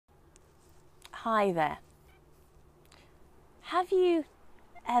Hi there. Have you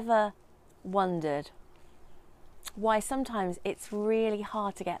ever wondered why sometimes it's really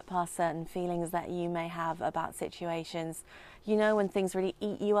hard to get past certain feelings that you may have about situations? You know, when things really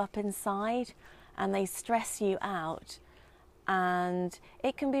eat you up inside and they stress you out, and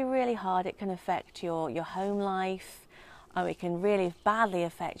it can be really hard. It can affect your home life. It can really badly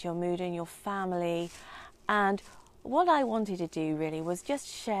affect your mood and your family. And what I wanted to do really was just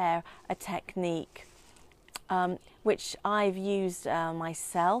share a technique which I've used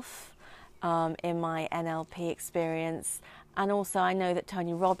myself in my NLP experience, and also I know that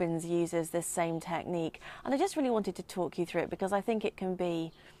Tony Robbins uses this same technique, and I just really wanted to talk you through it because I think it can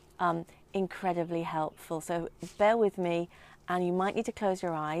be incredibly helpful. So bear with me, and you might need to close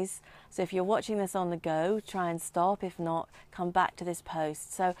your eyes. So if you're watching this on the go, try and stop. If not, come back to this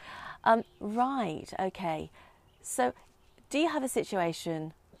post. So right, okay, so do you have a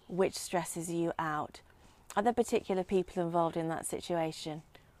situation which stresses you out? Are there particular people involved in that situation?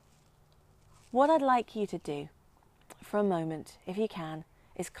 What I'd like you to do for a moment, if you can,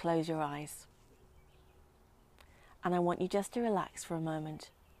 is close your eyes. And I want you just to relax for a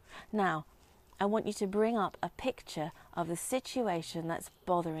moment. Now, I want you to bring up a picture of the situation that's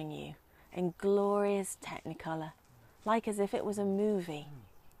bothering you in glorious Technicolor, like as if it was a movie.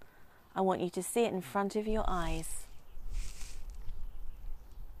 I want you to see it in front of your eyes.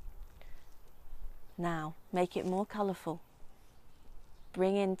 Now, make it more colourful.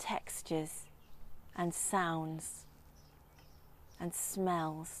 Bring in textures and sounds and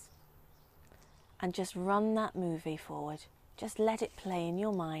smells, and just run that movie forward. Just let it play in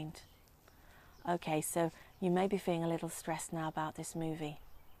your mind. Okay, so you may be feeling a little stressed now about this movie.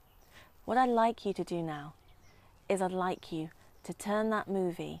 What I'd like you to do now is I'd like you to turn that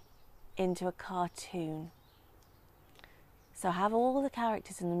movie into a cartoon. So have all the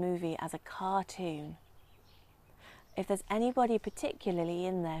characters in the movie as a cartoon. If there's anybody particularly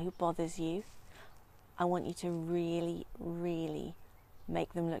in there who bothers you, I want you to really, really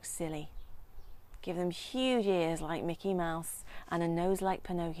make them look silly. Give them huge ears like Mickey Mouse and a nose like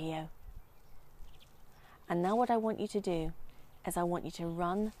Pinocchio. And now what I want you to do is I want you to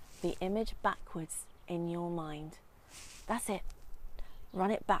run the image backwards in your mind. That's it. Run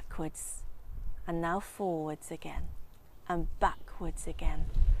it backwards, and now forwards again, and backwards again.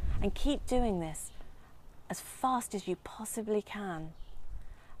 And keep doing this as fast as you possibly can,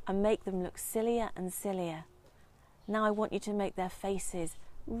 and make them look sillier and sillier. Now I want you to make their faces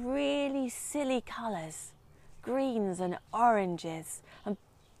really silly colours, greens and oranges, and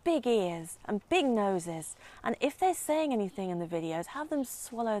big ears and big noses. And if they're saying anything in the videos, have them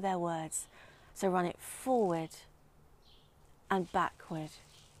swallow their words. So run it forward and backward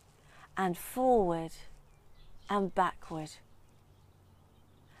and forward and backward.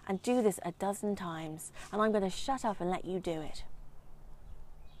 And do this a dozen times, and I'm going to shut up and let you do it.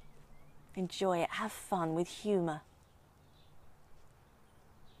 Enjoy it, have fun with humour.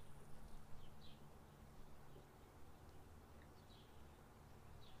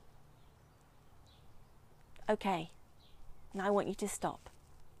 Okay, now I want you to stop.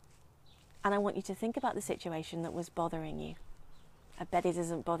 And I want you to think about the situation that was bothering you. I bet it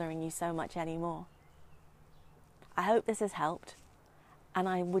isn't bothering you so much anymore. I hope this has helped, and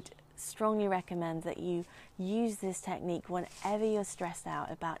I would strongly recommend that you use this technique whenever you're stressed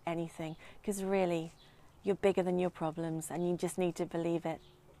out about anything, because really, you're bigger than your problems and you just need to believe it.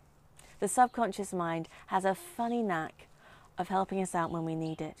 The subconscious mind has a funny knack of helping us out when we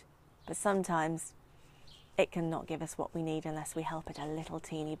need it, but sometimes it cannot give us what we need unless we help it a little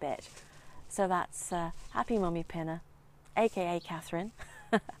teeny bit. So that's Happy Mummy Pinner, aka Catherine,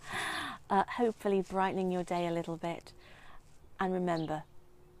 hopefully brightening your day a little bit. And remember,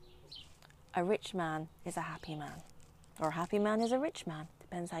 a rich man is a happy man, or a happy man is a rich man,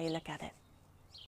 depends how you look at it.